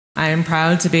I am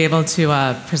proud to be able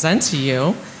to present to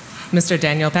you Mr.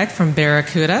 Daniel Peck from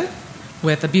Barracuda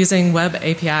with abusing web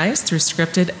APIs through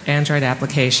scripted Android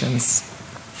applications.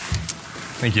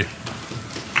 Thank you.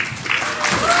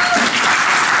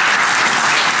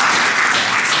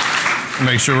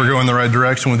 Make sure we're going the right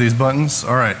direction with these buttons.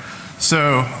 All right.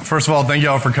 So first of all, thank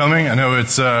y'all for coming. I know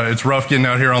it's rough getting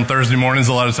out here on Thursday mornings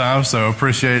a lot of times, so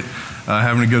appreciate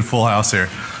having a good full house here.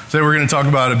 Today we're going to talk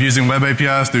about abusing web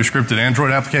APIs through scripted Android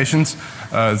applications.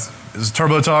 It's a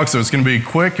turbo talk, so it's going to be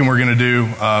quick, and we're going to do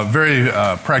a very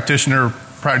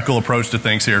practical approach to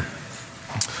things here.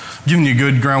 Giving you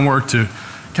good groundwork to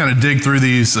kind of dig through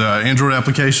these Android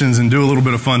applications and do a little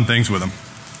bit of fun things with them.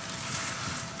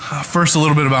 First, a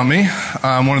little bit about me.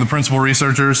 I'm one of the principal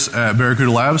researchers at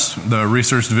Barracuda Labs, the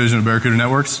research division of Barracuda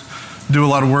Networks. Do a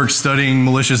lot of work studying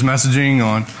malicious messaging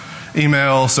on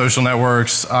email, social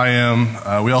networks, IM.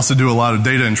 We also do a lot of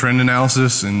data and trend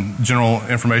analysis and general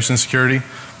information security,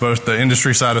 both the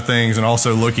industry side of things and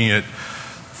also looking at,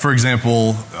 for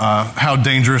example, how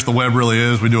dangerous the web really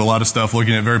is. We do a lot of stuff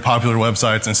looking at very popular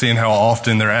websites and seeing how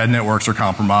often their ad networks are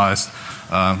compromised,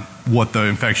 what the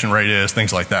infection rate is,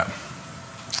 things like that.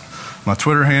 My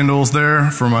Twitter handle's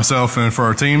there for myself and for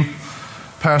our team.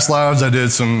 Past lives, I did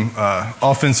some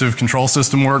offensive control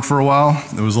system work for a while.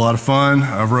 It was a lot of fun.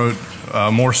 I wrote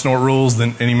more snort rules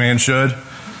than any man should.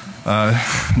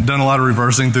 Done a lot of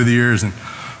reversing through the years and,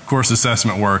 of course,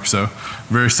 assessment work. So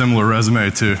very similar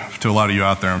resume to a lot of you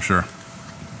out there, I'm sure.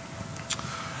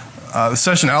 The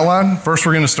session outline, first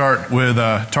we're going to start with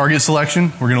target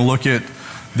selection. We're going to look at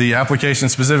the application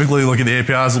specifically, look at the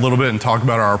APIs a little bit, and talk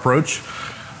about our approach.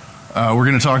 We're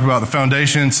going to talk about the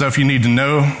foundation, stuff you need to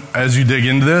know as you dig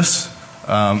into this,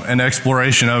 and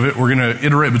exploration of it. We're going to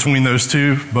iterate between those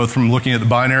two, both from looking at the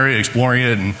binary, exploring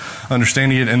it, and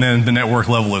understanding it, and then the network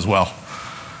level as well.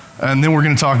 And then we're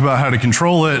going to talk about how to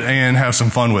control it and have some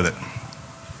fun with it.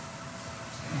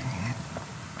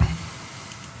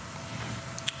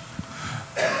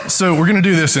 So we're going to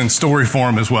do this in story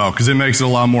form as well, because it makes it a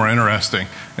lot more interesting.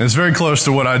 And it's very close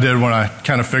to what I did when I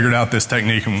kind of figured out this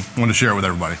technique and wanted to share it with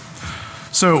everybody.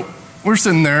 So we're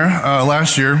sitting there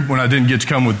last year when I didn't get to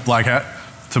come with Black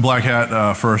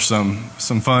Hat for some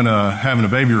fun having a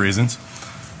baby reasons.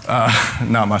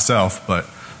 Not myself, but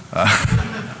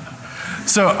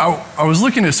so I was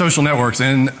looking at social networks,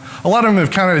 and a lot of them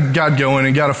have kind of got going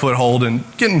and got a foothold and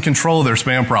getting control of their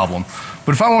spam problem.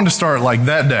 But if I wanted to start like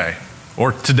that day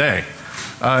or today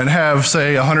and have,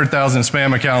 say, 100,000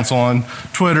 spam accounts on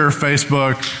Twitter,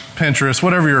 Facebook, Pinterest,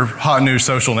 whatever your hot new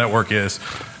social network is,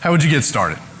 how would you get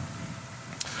started?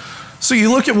 So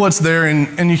you look at what's there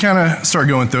and you kind of start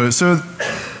going through it. So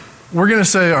we're going to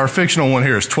say our fictional one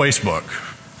here is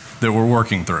Twacebook that we're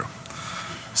working through.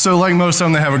 So like most of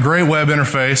them, they have a great web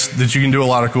interface that you can do a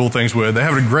lot of cool things with. They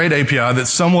have a great API that's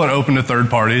somewhat open to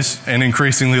third parties and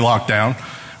increasingly locked down.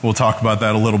 We'll talk about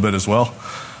that a little bit as well.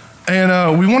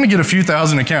 And we want to get a few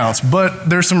thousand accounts, but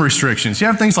there's some restrictions. You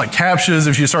have things like CAPTCHAs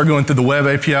if you start going through the web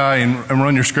API and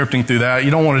run your scripting through that.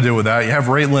 You don't want to deal with that. You have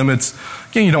rate limits.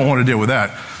 Again, you don't want to deal with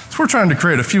that. So we're trying to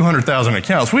create a few 100,000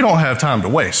 accounts. We don't have time to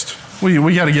waste.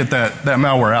 We got to get that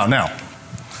malware out now.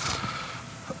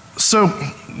 So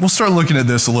we'll start looking at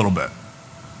this a little bit.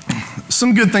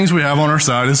 Some good things we have on our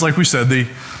side is, like we said,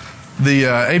 the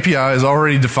API is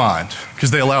already defined because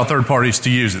they allow third parties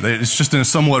to use it. It's just in a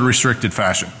somewhat restricted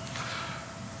fashion.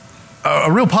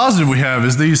 A real positive we have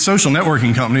is these social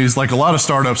networking companies, like a lot of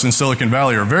startups in Silicon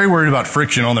Valley, are very worried about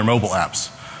friction on their mobile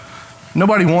apps.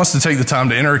 Nobody wants to take the time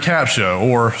to enter a CAPTCHA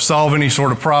or solve any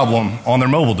sort of problem on their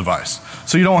mobile device.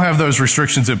 So you don't have those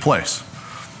restrictions in place.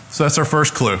 So that's our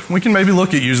first clue. We can maybe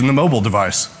look at using the mobile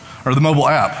device or the mobile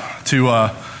app to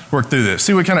work through this,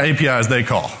 see what kind of APIs they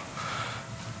call.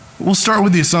 We'll start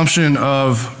with the assumption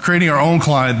of creating our own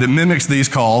client that mimics these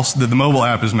calls that the mobile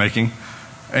app is making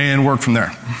and work from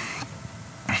there.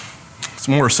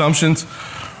 Some more assumptions.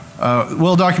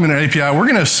 Well-documented API, we're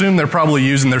going to assume they're probably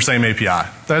using their same API.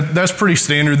 That's pretty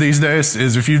standard these days,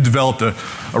 is if you've developed a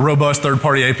robust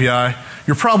third-party API,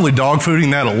 you're probably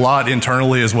dog-fooding that a lot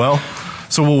internally as well,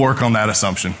 so we'll work on that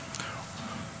assumption.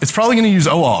 It's probably going to use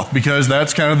OAuth because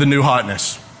that's kind of the new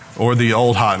hotness, or the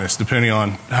old hotness, depending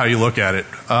on how you look at it.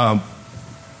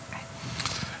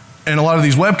 And a lot of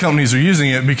these web companies are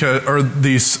using it because, or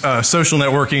these social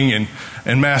networking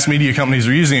and mass media companies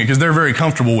are using it because they're very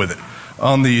comfortable with it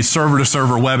on the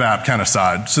server-to-server web app kind of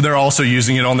side. So they're also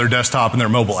using it on their desktop and their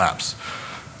mobile apps.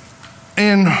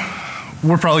 And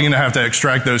we're probably going to have to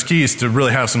extract those keys to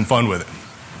really have some fun with it.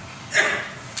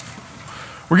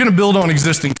 We're going to build on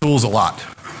existing tools a lot.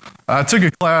 I took a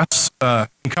class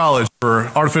in college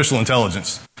for artificial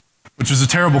intelligence. which is a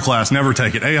terrible class. Never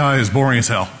take it. AI is boring as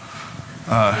hell.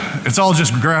 It's all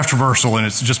just graph traversal, and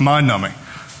it's just mind-numbing.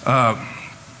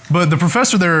 But the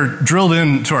professor there drilled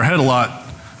into our head a lot,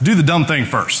 do the dumb thing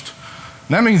first.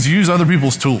 And that means use other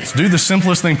people's tools. Do the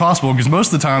simplest thing possible, because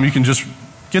most of the time you can just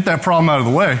get that problem out of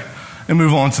the way and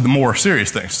move on to the more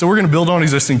serious things. So we're going to build on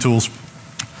existing tools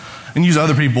and use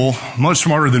other people, much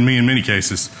smarter than me in many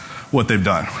cases, what they've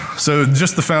done. So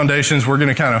just the foundations, we're going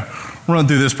to kind of run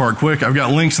through this part quick. I've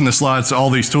got links in the slides to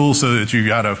all these tools so that you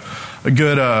got a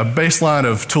good baseline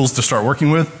of tools to start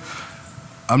working with.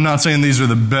 I'm not saying these are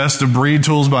the best of breed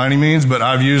tools by any means, but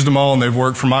I've used them all and they've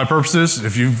worked for my purposes.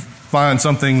 If you find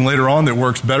something later on that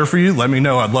works better for you, let me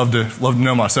know. I'd love to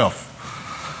know myself.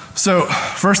 So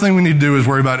first thing we need to do is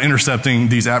worry about intercepting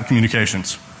these app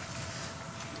communications.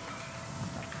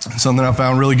 Something I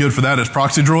found really good for that is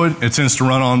ProxyDroid. It tends to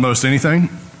run on most anything.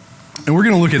 And we're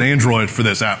going to look at Android for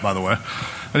this app, by the way.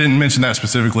 I didn't mention that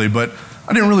specifically, but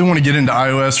I didn't really want to get into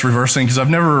iOS reversing because I've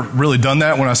never really done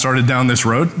that when I started down this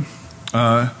road.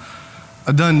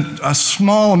 I've done a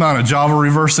small amount of Java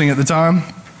reversing at the time.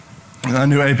 I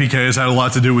knew APKs had a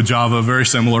lot to do with Java, very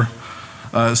similar.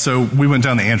 So we went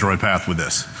down the Android path with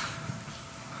this.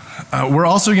 We're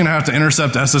also going to have to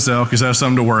intercept SSL because that's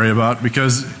something to worry about,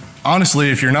 because honestly,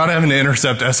 if you're not having to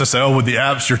intercept SSL with the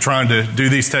apps you're trying to do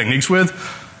these techniques with,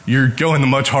 you're going the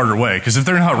much harder way. Because if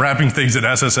they're not wrapping things at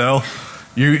SSL,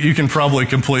 you can probably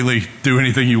completely do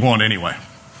anything you want anyway.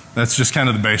 That's just kind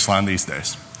of the baseline these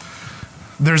days.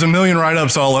 There's a million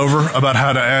write-ups all over about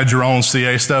how to add your own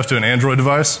CA stuff to an Android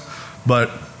device,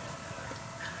 but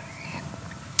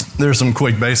there's some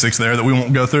quick basics there that we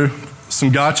won't go through.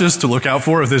 Some gotchas to look out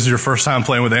for if this is your first time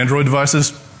playing with Android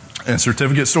devices and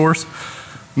certificate stores.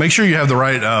 Make sure you have the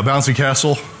right bouncy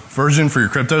castle version for your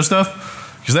crypto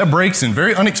stuff, because that breaks in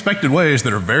very unexpected ways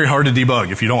that are very hard to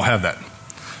debug if you don't have that.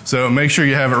 So make sure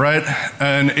you have it right.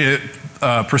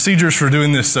 And procedures for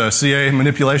doing this CA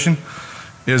manipulation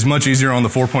is much easier on the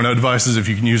 4.0 devices if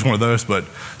you can use one of those, but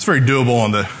it's very doable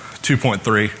on the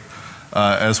 2.3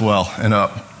 as well and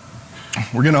up.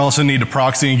 We're going to also need to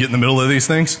proxy and get in the middle of these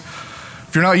things.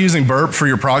 If you're not using Burp for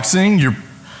your proxying, you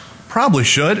probably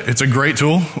should. It's a great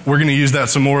tool. We're going to use that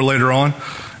some more later on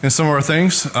in some of our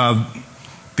things.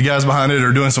 The guys behind it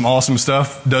are doing some awesome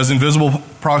stuff. Does invisible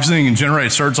proxying and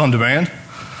generates certs on demand.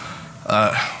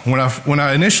 When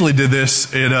I initially did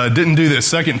this, it didn't do this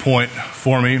second point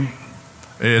for me.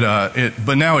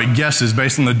 But now it guesses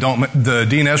based on the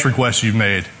DNS request you've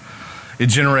made. It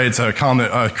generates a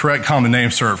correct common name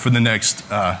cert for the next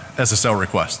SSL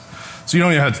request. So you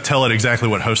don't even have to tell it exactly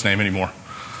what host name anymore.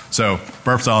 So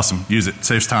Burp's awesome. Use it.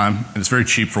 Saves time, and it's very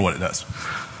cheap for what it does.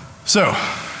 So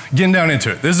getting down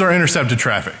into it. This is our intercepted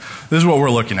traffic. This is what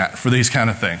we're looking at for these kind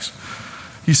of things.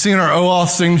 You've seen our OAuth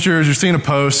signatures. You're seeing a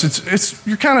post. It's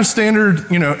your kind of standard,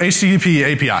 HTTP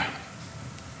API,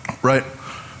 right?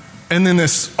 And then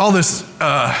all this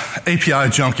API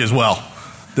junk as well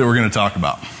that we're going to talk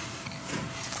about.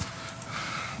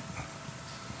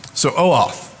 So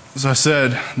OAuth, as I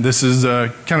said, this is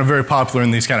kind of very popular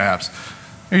in these kind of apps.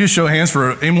 Can you just show hands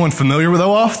for anyone familiar with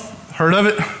OAuth? Heard of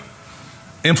it?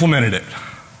 Implemented it?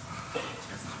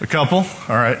 A couple?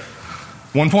 All right.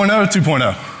 1.0,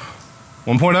 2.0?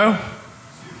 1.0?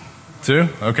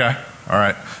 2? Okay. All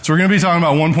right. So we're going to be talking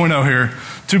about 1.0 here.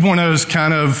 2.0 is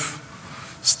kind of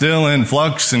still in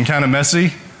flux and kind of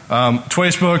messy.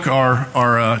 Twacebook,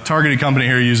 our targeted company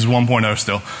here, uses 1.0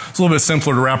 still. It's a little bit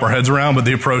simpler to wrap our heads around, but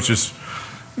the approach is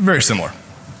very similar.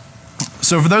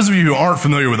 So for those of you who aren't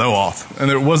familiar with OAuth, and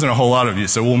there wasn't a whole lot of you,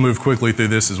 so we'll move quickly through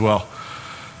this as well.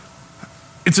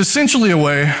 It's essentially a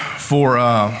way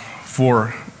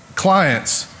for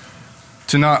clients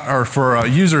to not, or for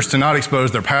users to not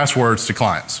expose their passwords to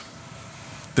clients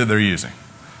that they're using,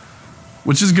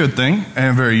 which is a good thing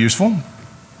and very useful.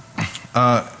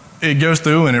 It goes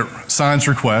through and it signs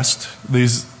requests.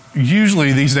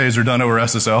 Usually these days are done over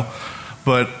SSL,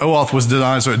 but OAuth was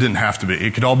designed so it didn't have to be.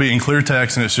 It could all be in clear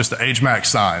text and it's just the HMAC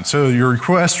sign. So your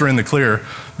requests are in the clear,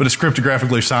 but it's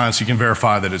cryptographically signed so you can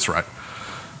verify that it's right.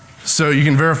 So you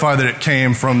can verify that it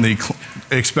came from the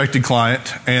expected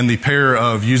client and the pair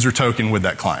of user token with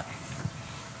that client.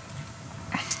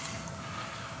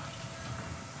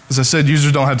 As I said,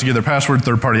 users don't have to give their password to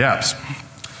third-party apps.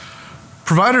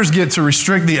 Providers get to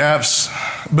restrict the apps,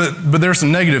 but there's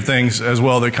some negative things as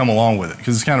well that come along with it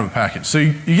because it's kind of a package. So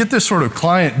you get this sort of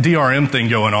client DRM thing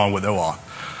going on with OAuth.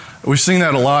 We've seen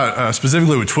that a lot,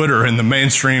 specifically with Twitter in the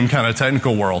mainstream kind of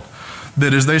technical world,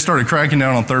 that as they started cracking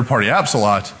down on third-party apps a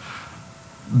lot,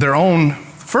 their own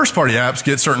first-party apps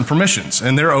get certain permissions,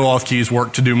 and their OAuth keys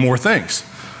work to do more things.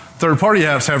 Third-party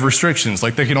apps have restrictions,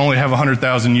 like they can only have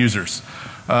 100,000 users.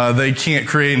 They can't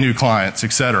create new clients,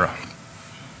 etc.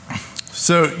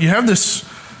 So you have this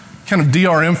kind of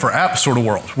DRM for app sort of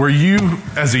world where you,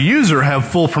 as a user, have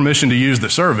full permission to use the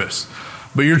service,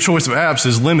 but your choice of apps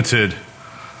is limited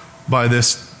by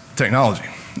this technology.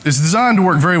 It's designed to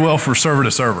work very well for server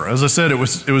to server. As I said, it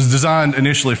was designed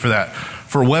initially for that.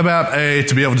 For web app A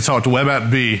to be able to talk to web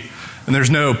app B, and there's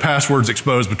no passwords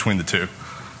exposed between the two.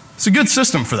 It's a good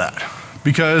system for that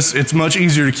because it's much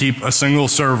easier to keep a single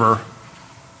server,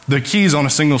 the keys on a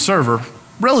single server,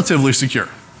 relatively secure.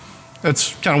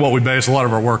 That's kind of what we base a lot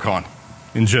of our work on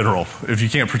in general. If you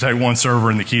can't protect one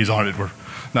server and the keys on it, we're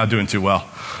not doing too well.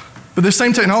 But this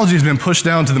same technology has been pushed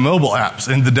down to the mobile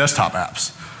apps and the desktop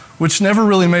apps, which never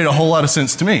really made a whole lot of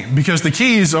sense to me because the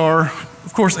keys are,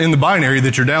 of course, in the binary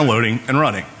that you're downloading and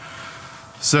running.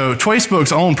 So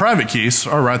Twaspoke's own private keys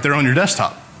are right there on your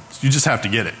desktop. You just have to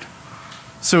get it.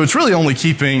 So it's really only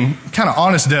keeping kind of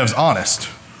honest devs honest.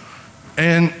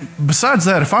 And besides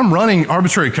that, if I'm running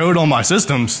arbitrary code on my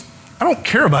systems, I don't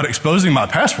care about exposing my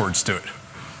passwords to it.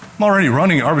 I'm already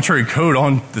running arbitrary code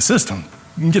on the system.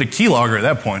 You can get a keylogger at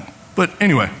that point. But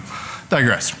anyway,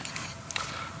 digress.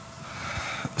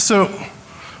 So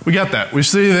we got that. We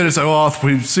see that it's OAuth.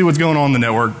 We see what's going on in the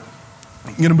network.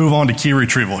 I'm going to move on to key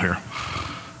retrieval here.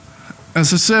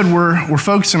 As I said, we're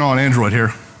focusing on Android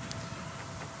here.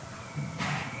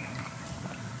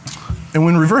 And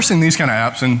when reversing these kind of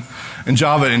apps, and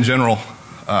Java in general,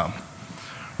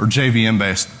 or JVM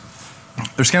based,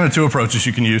 there's kind of two approaches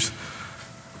you can use.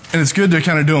 And it's good to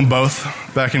kind of do them both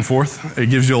back and forth. It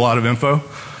gives you a lot of info.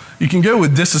 You can go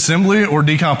with disassembly or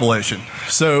decompilation.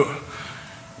 So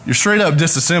your straight up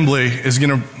disassembly is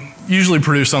going to usually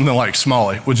produce something like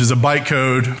Smyth, which is a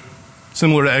bytecode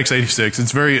similar to x86.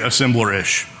 It's very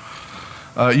assembler-ish.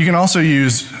 You can also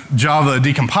use Java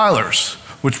decompilers,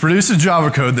 which produces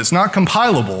Java code that's not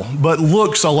compilable, but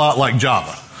looks a lot like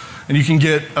Java. And you can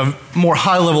get a more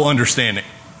high-level understanding.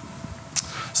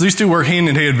 So these two work hand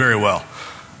in hand very well.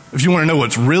 If you want to know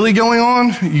what's really going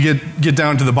on, you get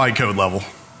down to the bytecode level,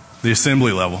 the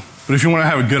assembly level. But if you want to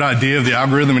have a good idea of the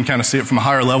algorithm and kind of see it from a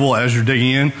higher level as you're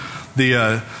digging in,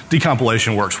 the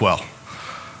decompilation works well.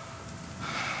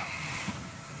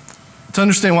 To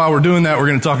understand why we're doing that, we're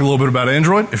going to talk a little bit about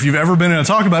Android. If you've ever been in a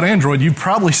talk about Android, you've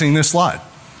probably seen this slide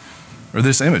or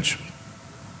this image.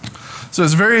 So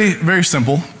it's very, very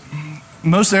simple.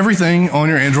 Most everything on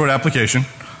your Android application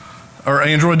or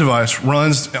Android device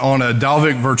runs on a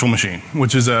Dalvik virtual machine,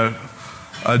 which is a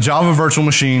Java virtual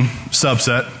machine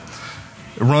subset.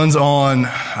 It runs on,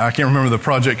 I can't remember the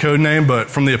project code name, but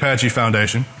from the Apache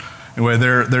Foundation. Anyway,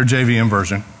 their JVM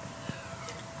version.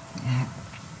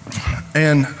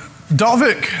 And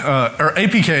Dalvik, or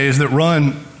APKs that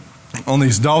run on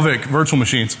these Dalvik virtual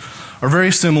machines are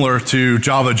very similar to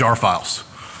Java jar files.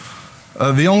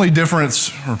 The only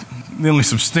difference, or the only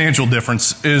substantial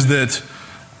difference, is that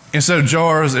instead of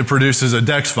jars, it produces a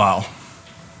DEX file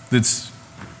that's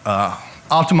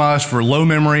optimized for low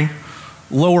memory,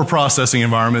 lower processing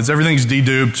environments. Everything's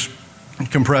deduped,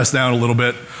 compressed down a little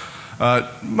bit,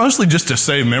 mostly just to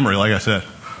save memory, like I said.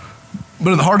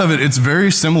 But at the heart of it, it's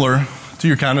very similar to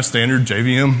your kind of standard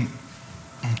JVM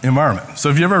environment. So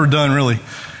if you've ever done really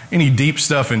any deep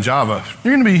stuff in Java,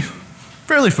 you're going to be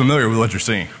fairly familiar with what you're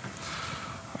seeing.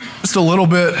 Just a little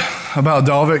bit about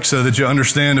Dalvik so that you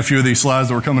understand a few of these slides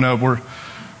that were coming up. We're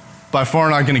by far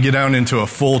not going to get down into a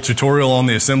full tutorial on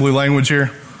the assembly language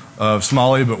here of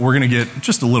Smyth, but we're going to get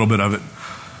just a little bit of it.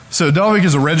 So Dalvik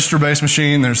is a register-based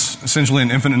machine. There's essentially an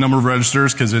infinite number of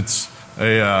registers because it's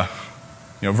a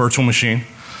virtual machine.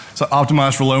 So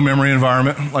optimized for low memory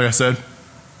environment, like I said.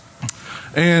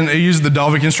 And it uses the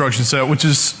Dalvik instruction set, which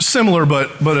is similar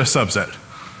but a subset.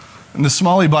 And the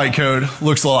Smyth bytecode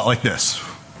looks a lot like this.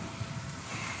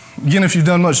 Again, if you've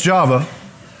done much Java,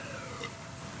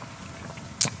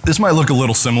 this might look a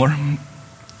little similar.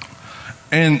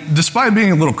 And despite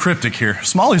being a little cryptic here,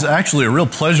 Smyth is actually a real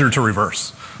pleasure to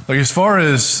reverse. Like as far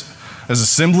as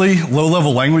assembly,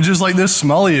 low-level languages like this,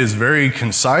 Smyth is very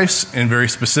concise and very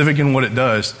specific in what it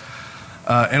does,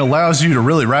 and allows you to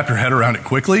really wrap your head around it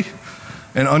quickly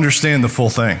and understand the full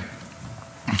thing.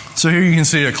 So here you can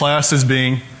see a class is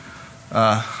being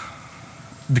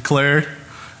declared.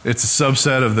 It's a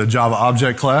subset of the Java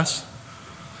object class.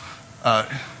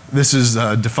 This is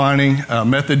defining a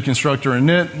method constructor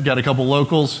init. Got a couple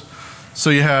locals. So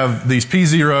you have these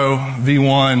P0,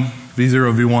 V1,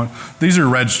 V0, V1. These are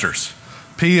registers.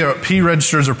 P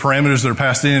registers are parameters that are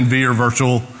passed in. V are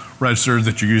virtual registers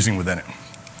that you're using within it.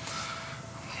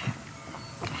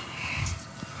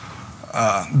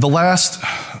 The last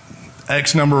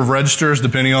X number of registers,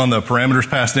 depending on the parameters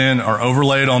passed in, are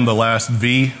overlaid on the last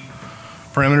V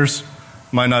parameters.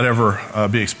 Might not ever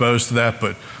be exposed to that,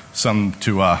 but something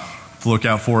to look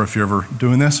out for if you're ever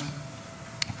doing this.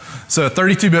 So a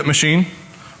 32-bit machine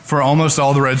for almost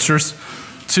all the registers.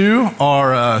 2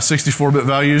 are 64-bit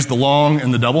values, the long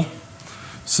and the double.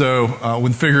 So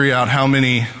when figuring out how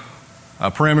many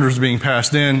parameters are being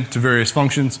passed in to various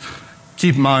functions,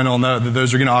 keep in mind on that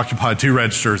those are going to occupy 2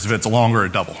 registers if it's a long or a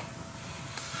double.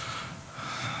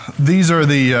 These are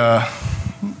the,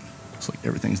 looks like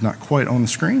everything's not quite on the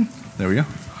screen. There we go.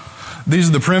 These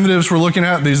are the primitives we're looking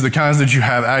at. These are the kinds that you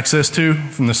have access to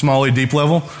from the Smalley deep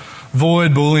level.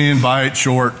 Void, Boolean, byte,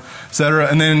 short, etc.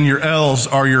 And then your L's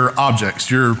are your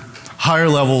objects, your higher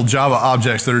level Java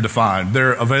objects that are defined.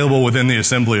 They're available within the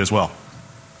assembly as well.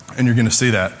 And you're going to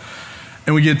see that.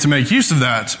 And we get to make use of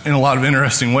that in a lot of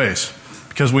interesting ways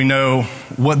because we know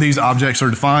what these objects are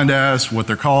defined as, what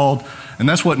they're called, and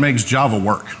that's what makes Java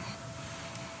work.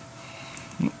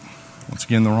 Once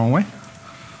again, the wrong way.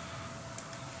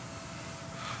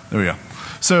 There we go.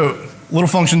 So, little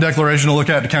function declaration to look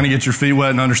at to kind of get your feet wet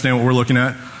and understand what we're looking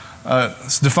at.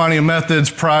 It's defining a method. It's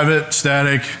private,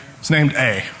 static. It's named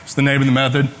A. It's the name of the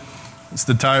method. It's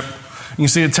the type. You can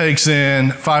see it takes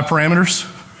in 5 parameters,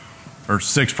 or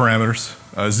 6 parameters,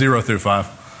 0 through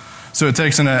 5. So it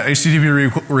takes in a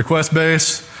HTTP request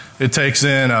base. It takes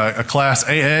in a class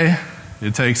AA.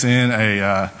 It takes in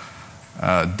a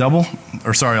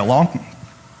long.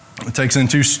 It takes in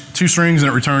two strings and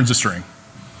it returns a string.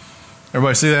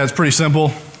 Everybody see that? It's pretty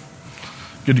simple.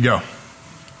 Good to go.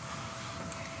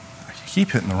 I keep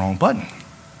hitting the wrong button.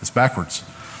 It's backwards.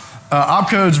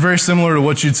 Opcode's very similar to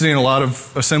what you'd see in a lot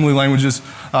of assembly languages.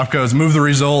 Opcodes move the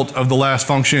result of the last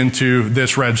function to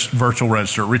this virtual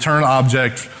register. Return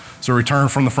object, so return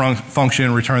from the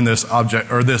function, return this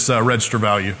object or this register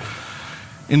value.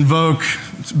 Invoke,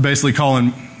 it's basically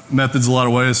calling methods a lot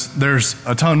of ways. There's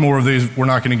a ton more of these we're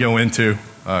not going to go into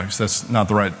because that's not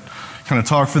the right kind of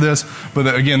talk for this.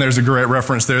 But again, there's a great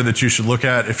reference there that you should look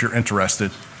at if you're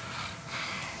interested.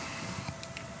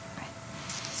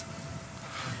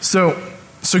 So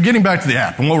getting back to the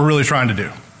app and what we're really trying to do.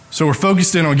 So we're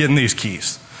focused in on getting these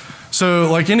keys. So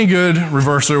like any good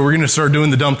reverser, we're going to start doing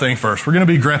the dumb thing first. We're going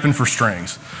to be grepping for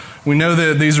strings. We know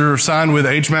that these are signed with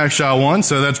HMAC SHA-1,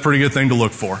 so that's a pretty good thing to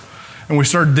look for. And we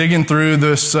start digging through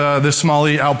this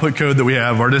Smalley output code that we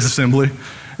have, our disassembly,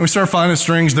 and we start finding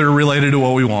strings that are related to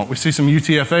what we want. We see some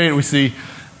UTF-8, we see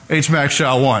HMAC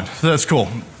SHA-1, so that's cool.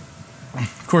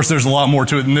 Of course, there's a lot more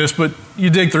to it than this, but you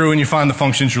dig through and you find the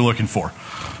functions you're looking for.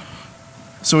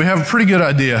 So we have a pretty good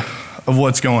idea of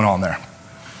what's going on there.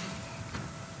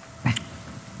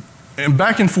 And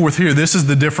back and forth here, this is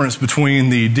the difference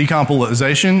between the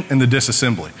decompilation and the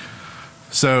disassembly.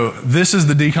 So this is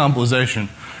the decompilation.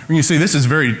 You can see this is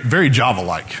very, very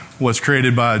Java-like, what's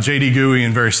created by JD GUI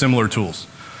and very similar tools.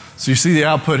 So you see the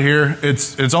output here,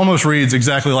 it's almost reads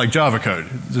exactly like Java code.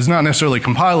 It's not necessarily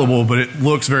compilable, but it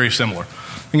looks very similar.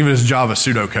 Think of it as Java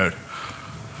pseudocode.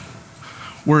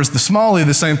 Whereas the Smalley,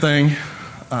 the same thing,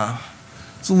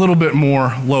 it's a little bit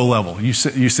more low level. You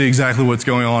see exactly what's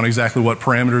going on, exactly what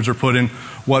parameters are put in,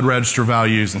 what register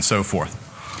values, and so forth.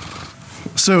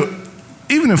 So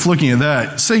even if looking at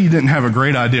that, say you didn't have a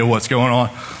great idea what's going on,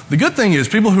 the good thing is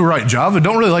people who write Java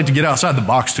don't really like to get outside the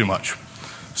box too much.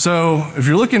 So if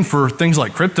you're looking for things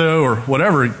like crypto or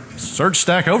whatever, search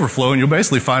Stack Overflow and you'll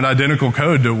basically find identical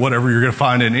code to whatever you're going to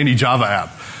find in any Java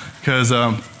app. Because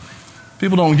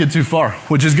people don't get too far,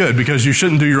 which is good because you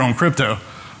shouldn't do your own crypto.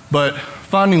 But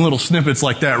finding little snippets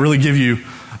like that really give you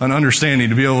an understanding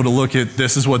to be able to look at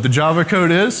this is what the Java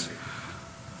code is,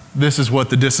 this is what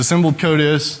the disassembled code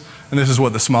is, and this is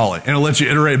what the Smalley. And it'll let you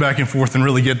iterate back and forth and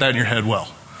really get that in your head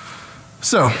well.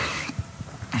 So,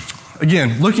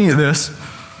 again, looking at this,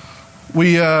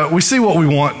 we see what we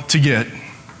want to get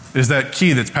is that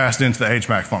key that's passed into the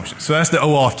HMAC function. So that's the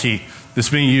OAuth key that's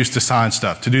being used to sign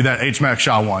stuff, to do that HMAC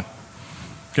SHA-1.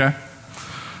 Okay?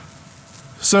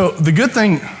 So the good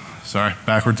thing, sorry,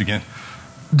 backwards again.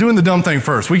 Doing the dumb thing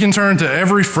first. We can turn to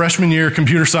every freshman year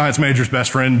computer science major's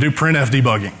best friend and do printf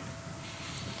debugging.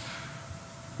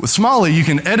 With Smalley, you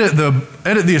can edit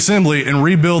the assembly and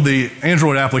rebuild the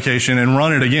Android application and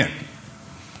run it again.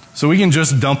 So we can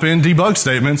just dump in debug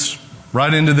statements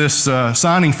right into this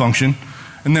signing function,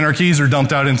 and then our keys are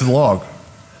dumped out into the log.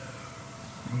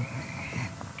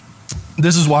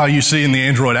 This is why you see in the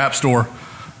Android App Store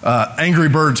Angry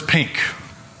Birds Pink,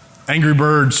 Angry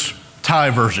Birds Thai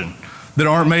version that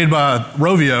aren't made by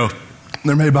Rovio.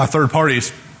 They're made by third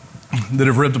parties that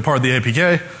have ripped apart the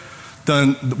APK,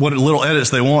 done what little edits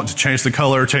they want to change the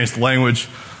color, change the language,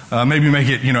 maybe make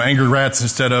it Angry Rats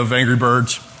instead of Angry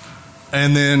Birds,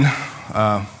 and then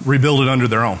rebuild it under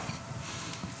their own.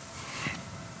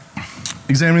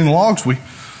 examining the logs, we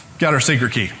got our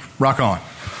secret key. Rock on.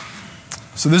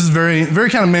 So this is very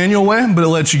kind of manual way, but it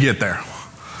lets you get there.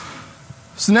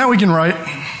 So now we can write,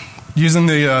 using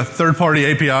the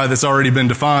third-party API that's already been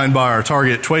defined by our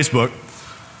target Twacebook,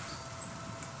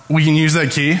 we can use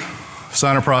that key,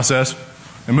 sign our process,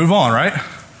 and move on, right?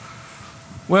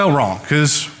 Well, wrong,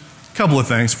 because a couple of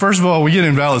things. First of all, we get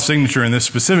invalid signature in this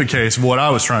specific case of what I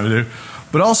was trying to do,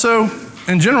 but also,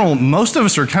 in general, most of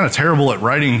us are kind of terrible at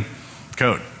writing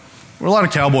code. We're a lot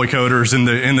of cowboy coders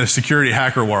in the security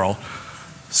hacker world.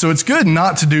 So it's good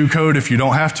not to do code if you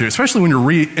don't have to, especially when you're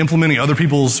re-implementing other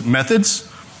people's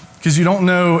methods, because you don't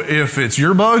know if it's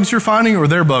your bugs you're finding or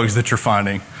their bugs that you're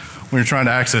finding when you're trying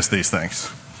to access these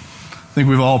things. I think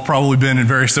we've all probably been in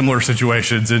very similar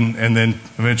situations and then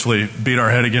eventually beat our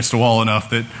head against a wall enough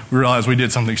that we realize we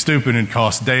did something stupid and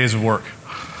cost days of work.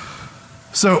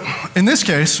 So in this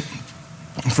case,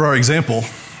 for our example,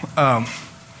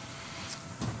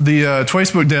 the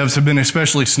Twacebook devs have been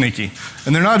especially sneaky.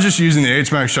 And they're not just using the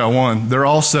HMAC SHA-1, they're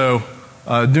also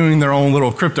doing their own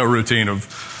little crypto routine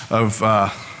of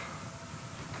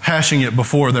hashing it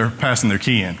before they're passing their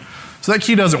key in. So that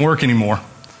key doesn't work anymore.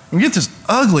 And we get this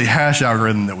ugly hash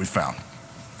algorithm that we found.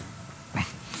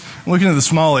 Looking at the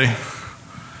Smalley,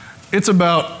 it's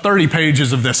about 30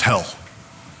 pages of this hell.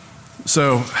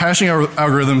 So hashing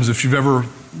algorithms, if you've ever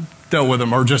dealt with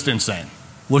them, are just insane.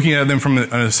 Looking at them from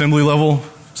an assembly level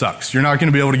sucks. You're not going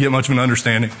to be able to get much of an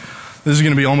understanding. This is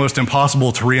going to be almost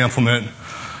impossible to re-implement,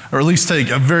 or at least take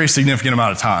a very significant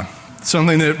amount of time.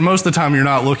 Something that most of the time you're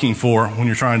not looking for when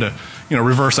you're trying to,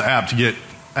 reverse an app to get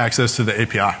access to the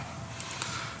API.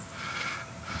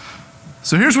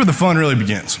 So here's where the fun really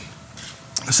begins.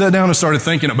 I sat down and started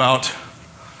thinking about,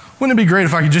 wouldn't it be great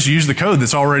if I could just use the code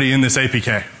that's already in this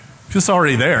APK? It's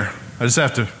already there. I just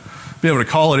have to be able to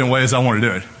call it in ways I want to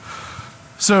do it.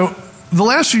 So the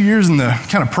last few years in the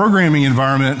kind of programming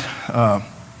environment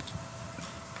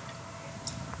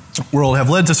world have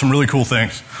led to some really cool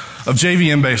things of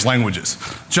JVM-based languages.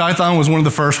 Python was one of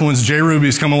the first ones.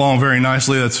 JRuby's come along very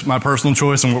nicely. That's my personal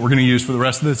choice and what we're going to use for the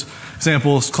rest of this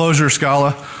example. Clojure,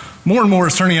 Scala. More and more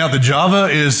it's turning out that Java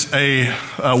is a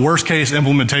worst case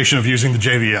implementation of using the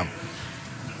JVM.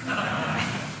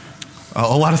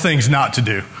 A lot of things not to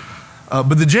do.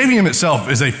 But the JVM itself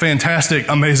is a fantastic,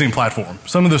 amazing platform.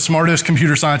 Some of the smartest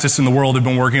computer scientists in the world have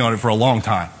been working on it for a long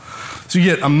time. So you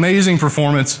get amazing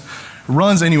performance,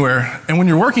 runs anywhere, and when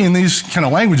you're working in these kind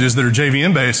of languages that are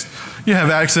JVM based, you have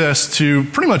access to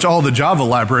pretty much all the Java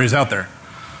libraries out there,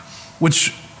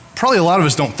 which probably a lot of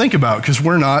us don't think about because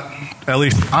we're not, at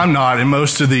least I'm not, and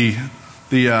most of the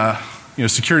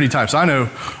security types I know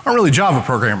aren't really Java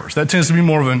programmers. That tends to be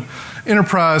more of an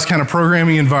enterprise kind of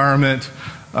programming environment.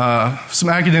 Some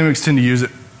academics tend to use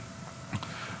it.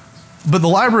 But the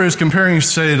libraries comparing,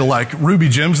 say, to like Ruby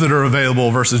gems that are available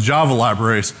versus Java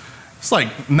libraries, it's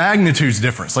like magnitudes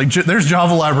difference. Like there's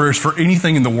Java libraries for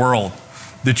anything in the world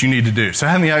that you need to do. So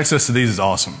having access to these is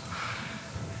awesome.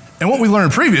 And what we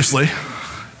learned previously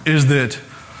is that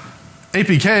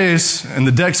APKs and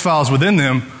the DEX files within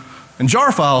them and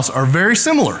jar files are very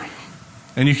similar.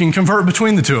 And you can convert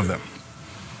between the two of them.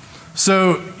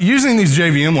 So using these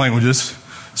JVM languages,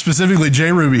 specifically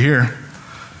JRuby here,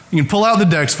 you can pull out the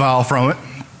DEX file from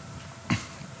it,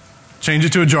 change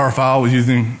it to a jar file with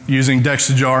using DEX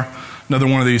to jar, another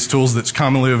one of these tools that's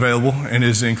commonly available and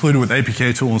is included with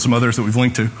APK tool and some others that we've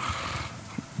linked to.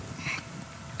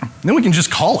 And then we can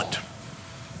just call it.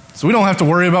 So we don't have to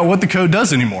worry about what the code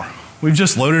does anymore. We've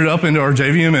just loaded it up into our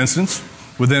JVM instance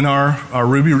within our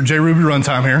JRuby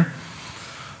runtime here.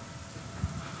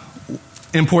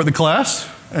 Import the class,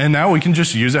 and now we can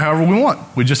just use it however we want.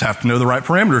 We just have to know the right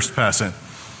parameters to pass in.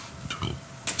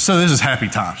 So this is happy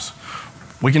times.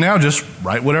 We can now just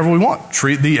write whatever we want.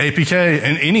 Treat the APK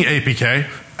and any APK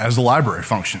as a library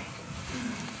function.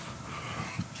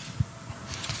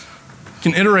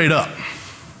 Can iterate up.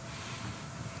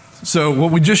 So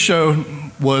what we just showed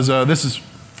was, this is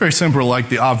very simple like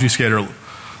the obfuscator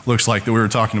looks like that we were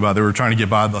talking about, that we were trying to get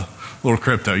by the little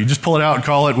crypto. You just pull it out and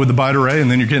call it with the byte array,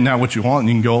 and then you're getting out what you want, and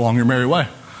you can go along your merry way.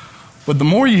 But the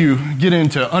more you get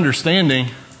into understanding,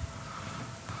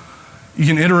 you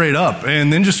can iterate up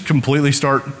and then just completely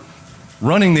start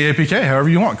running the APK however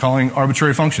you want, calling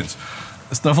arbitrary functions.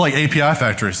 Stuff like API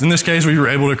factories. In this case, we were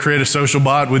able to create a social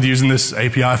bot with using this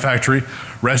API factory,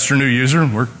 register new user,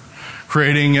 and we're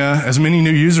creating as many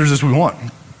new users as we want.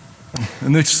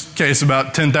 In this case,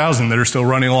 about 10,000 that are still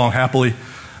running along happily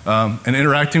and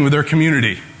interacting with their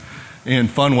community in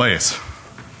fun ways.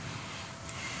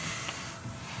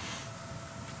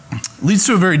 leads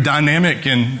to a very dynamic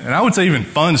and I would say even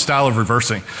fun style of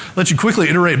reversing. Lets you quickly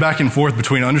iterate back and forth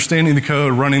between understanding the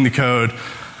code, running the code.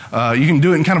 You can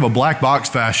do it in kind of a black box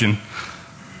fashion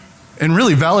and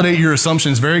really validate your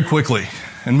assumptions very quickly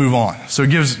and move on. So it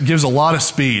gives a lot of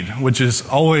speed, which is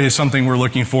always something we're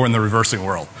looking for in the reversing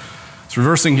world. So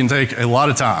reversing can take a lot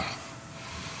of time.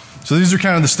 So these are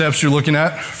kind of the steps you're looking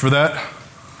at for that.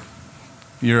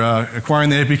 You're acquiring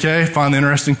the APK, find the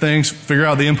interesting things, figure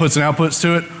out the inputs and outputs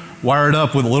to it, wire it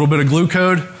up with a little bit of glue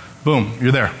code, boom,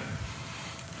 you're there.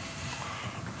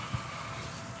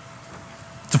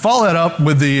 To follow that up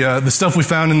with the stuff we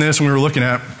found in this and we were looking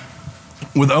at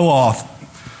with OAuth,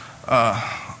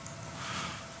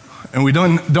 and we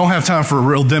don't have time for a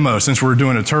real demo since we're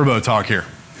doing a turbo talk here.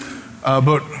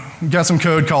 But we've got some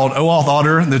code called OAuth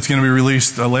Auditor that's going to be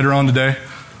released later on today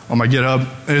on my GitHub.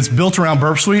 It's built around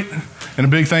Burp Suite, and a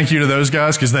big thank you to those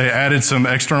guys because they added some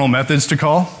external methods to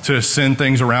call to send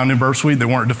things around in Burp Suite that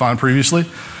weren't defined previously.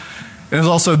 And it's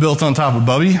also built on top of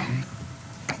Bubby,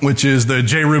 which is the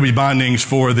JRuby bindings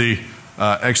for the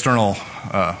external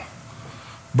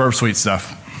Burp Suite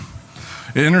stuff.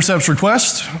 It intercepts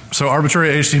requests, so arbitrary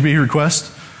HTTP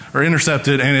requests are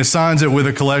intercepted, and it signs it with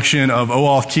a collection of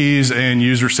OAuth keys and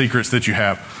user secrets that you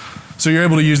have. So you're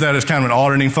able to use that as kind of an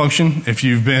auditing function. If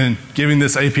you've been giving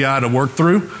this API to work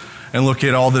through and look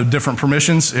at all the different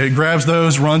permissions, it grabs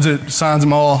those, runs it, signs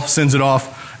them all, sends it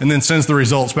off, and then sends the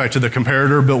results back to the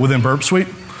comparator built within Burp Suite.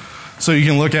 So you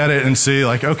can look at it and see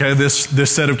like, okay, this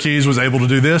set of keys was able to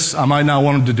do this. I might not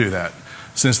want them to do that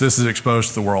since this is exposed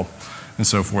to the world and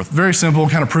so forth. Very simple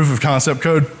kind of proof of concept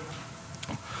code.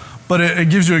 But it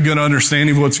gives you a good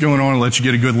understanding of what's going on and lets you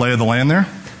get a good lay of the land there.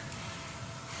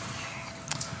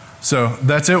 So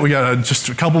that's it. We got just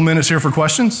a couple minutes here for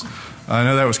questions. I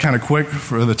know that was kind of quick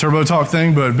for the Turbo Talk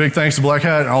thing, but big thanks to Black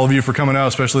Hat and all of you for coming out,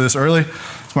 especially this early.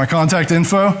 It's my contact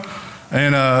info.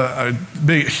 And a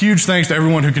big, huge thanks to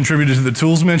everyone who contributed to the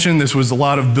tools mentioned. This was a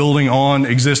lot of building on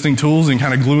existing tools and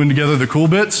kind of gluing together the cool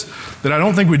bits that I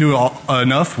don't think we do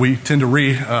enough. We tend to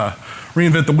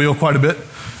reinvent the wheel quite a bit.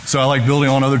 So I like building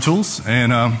on other tools.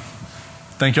 And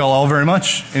thank you all very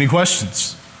much. Any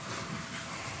questions?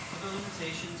 Are there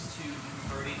limitations to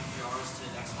converting jars to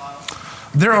DEX files?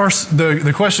 There are.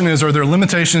 The question is, are there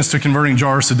limitations to converting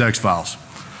jars to DEX files?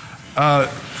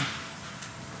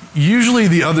 Usually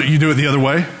you do it the other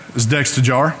way, is DEX to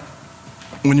jar,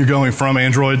 when you're going from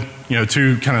Android,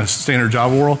 to kind of standard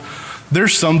Java world.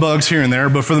 There's some bugs here and there,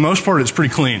 but for the most part, it's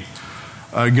pretty clean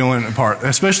going apart,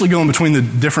 especially going between the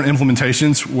different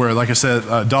implementations where, like I said,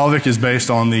 Dalvik is based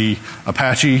on the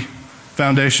Apache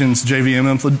Foundation's JVM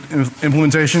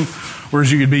implementation,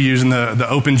 whereas you could be using the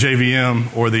Open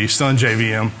JVM or the Sun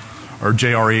JVM or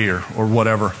JRE or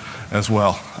whatever as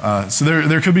well. So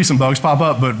there could be some bugs pop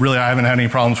up, but really I haven't had any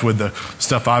problems with the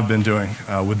stuff I've been doing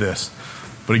with this.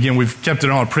 But again, we've kept it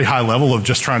on a pretty high level of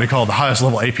just trying to call the highest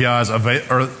level APIs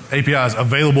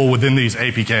available within these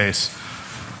APKs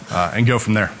and go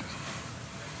from there.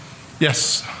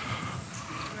 Yes?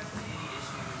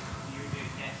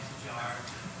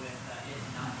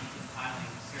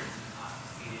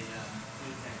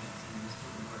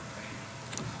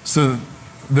 So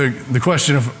the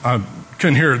question of, I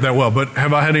couldn't hear it that well, but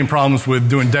have I had any problems with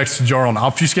doing DEX to jar on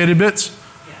obfuscated bits?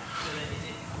 Yeah, so that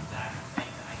it comes back and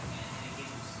it gives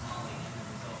you Smalley in the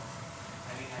result.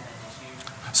 Have you had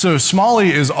that issue? So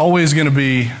Smalley is always going to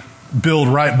be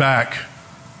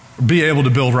able to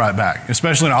build right back,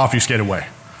 especially in an obfuscated way.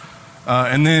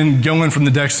 And then going from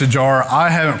the DEX to jar, I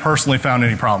haven't personally found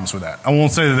any problems with that. I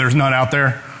won't say that there's none out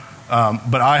there,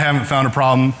 but I haven't found a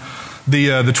problem.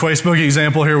 The Twacebook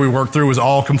example here we worked through was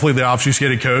all completely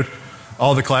obfuscated code.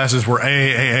 All the classes were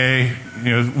AA,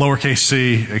 lowercase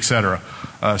c, etc.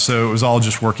 So it was all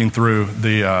just working through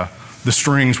the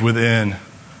strings within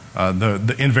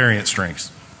the invariant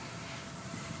strings.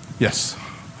 Yes.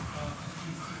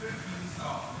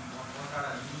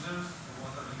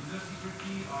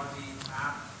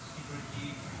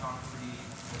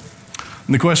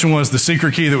 And the question was, the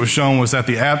secret key that was shown, was that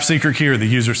the app secret key or the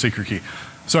user secret key?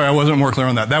 Sorry, I wasn't more clear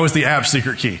on that. That was the app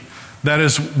secret key. That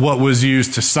is what was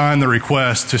used to sign the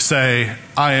request to say,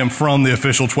 I am from the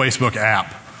official Twacebook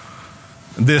app.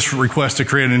 This request to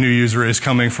create a new user is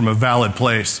coming from a valid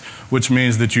place, which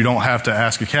means that you don't have to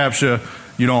ask a CAPTCHA,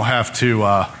 you don't have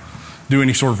to do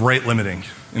any sort of rate limiting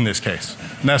in this case.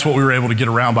 And that's what we were able to get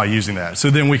around by using that. So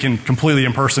then we can completely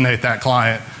impersonate that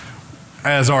client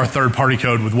as our third party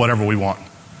code with whatever we want.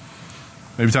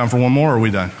 Maybe time for one more, or are we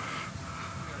done?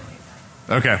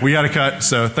 Okay, we got to cut.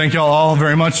 So thank you all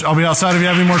very much. I'll be outside if you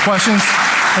have any more questions.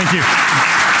 Thank you.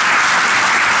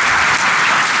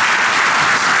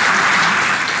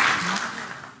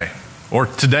 or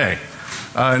today,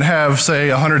 and have, say,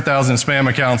 100,000 spam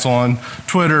accounts on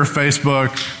Twitter, Facebook,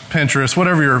 Pinterest,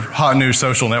 whatever your hot new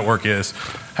social network is,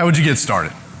 how would you get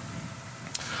started?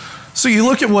 So you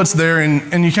look at what's there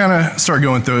and you kind of start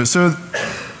going through it. So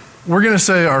we're going to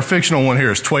say our fictional one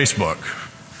here is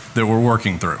Twacebook that we're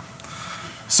working through.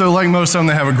 So like most of them,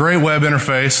 they have a great web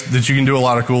interface that you can do a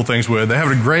lot of cool things with. They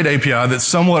have a great API that's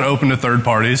somewhat open to third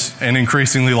parties and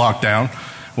increasingly locked down.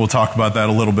 We'll talk about that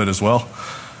a little bit as well.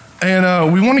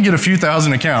 And we want to get a few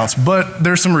thousand accounts, but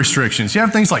there's some restrictions. You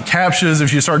have things like CAPTCHAs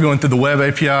if you start going through the web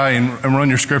API and run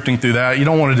your scripting through that. You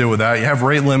don't want to deal with that. You have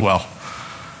rate limit well.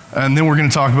 And then we're going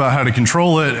to talk about how to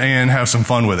control it and have some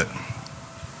fun with it.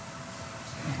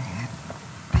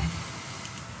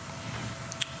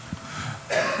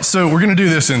 So we're going to do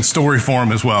this in story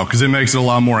form as well because it makes it a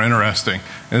lot more interesting.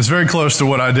 And it's very close to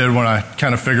what I did when I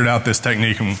kind of figured out this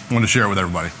technique and wanted to share it with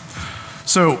everybody.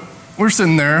 So we're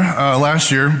sitting there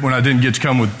last year when I didn't get to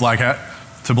come with Black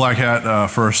Hat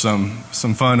for some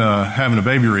fun having a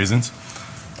baby reasons.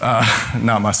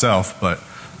 Not myself, but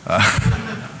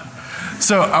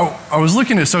so I was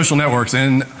looking at social networks,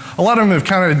 and a lot of them have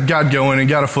kind of got going and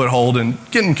got a foothold and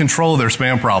getting control of their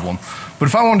spam problem. But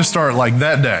if I wanted to start like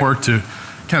that day, work to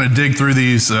kind of dig through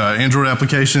these Android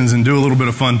applications and do a little bit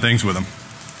of fun things with them.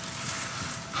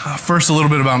 First, a little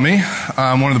bit about me.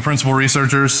 I'm one of the principal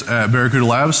researchers at Barracuda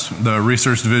Labs, the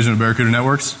research division of Barracuda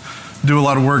Networks. Do a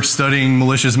lot of work studying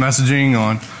malicious messaging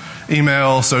on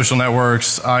email, social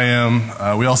networks, IM.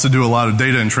 We also do a lot of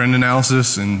data and trend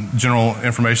analysis and general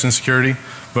information security,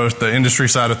 both the industry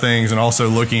side of things and also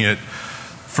looking at,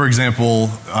 for example,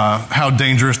 how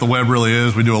dangerous the web really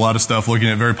is. We do a lot of stuff looking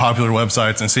at very popular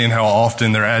websites and seeing how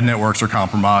often their ad networks are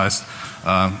compromised,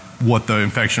 what the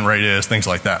infection rate is, things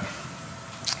like that.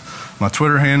 My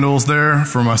Twitter handle's there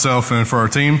for myself and for our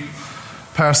team.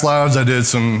 Past lives, I did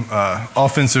some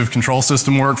offensive control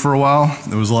system work for a while.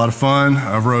 It was a lot of fun.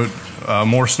 I wrote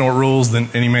more snort rules than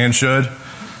any man should.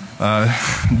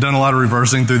 Done a lot of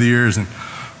reversing through the years and,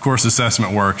 of course,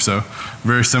 assessment work. So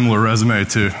very similar resume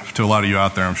to a lot of you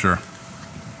out there, I'm sure.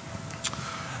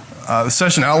 The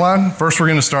session outline, first we're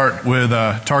going to start with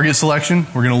target selection.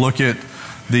 We're going to look at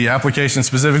the application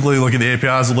specifically, look at the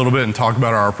APIs a little bit and talk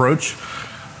about our approach.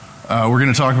 We're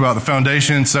going to talk about the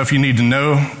foundation, stuff you need to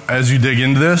know as you dig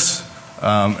into this,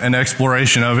 and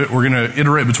exploration of it. We're going to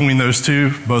iterate between those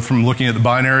two, both from looking at the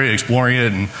binary, exploring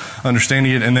it, and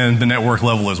understanding it, and then the network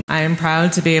level as well. I am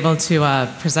proud to be able to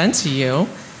present to you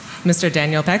Mr.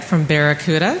 Daniel Peck from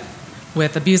Barracuda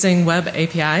with abusing web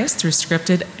APIs through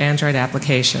scripted Android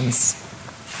applications.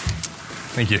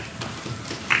 Thank you.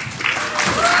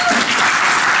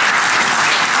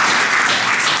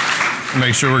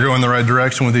 Make sure we're going the right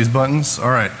direction with these buttons. All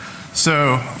right.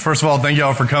 So first of all, thank you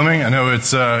all for coming. I know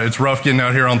it's rough getting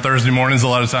out here on Thursday mornings a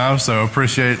lot of times, so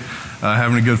appreciate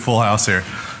having a good full house here.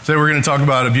 Today we're going to talk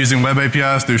about abusing web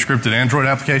APIs through scripted Android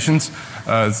applications.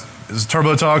 It's a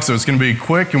turbo talk, so it's going to be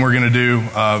quick, and we're going to do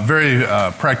a very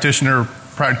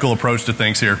practical approach to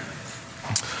things here.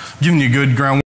 Giving you good groundwork.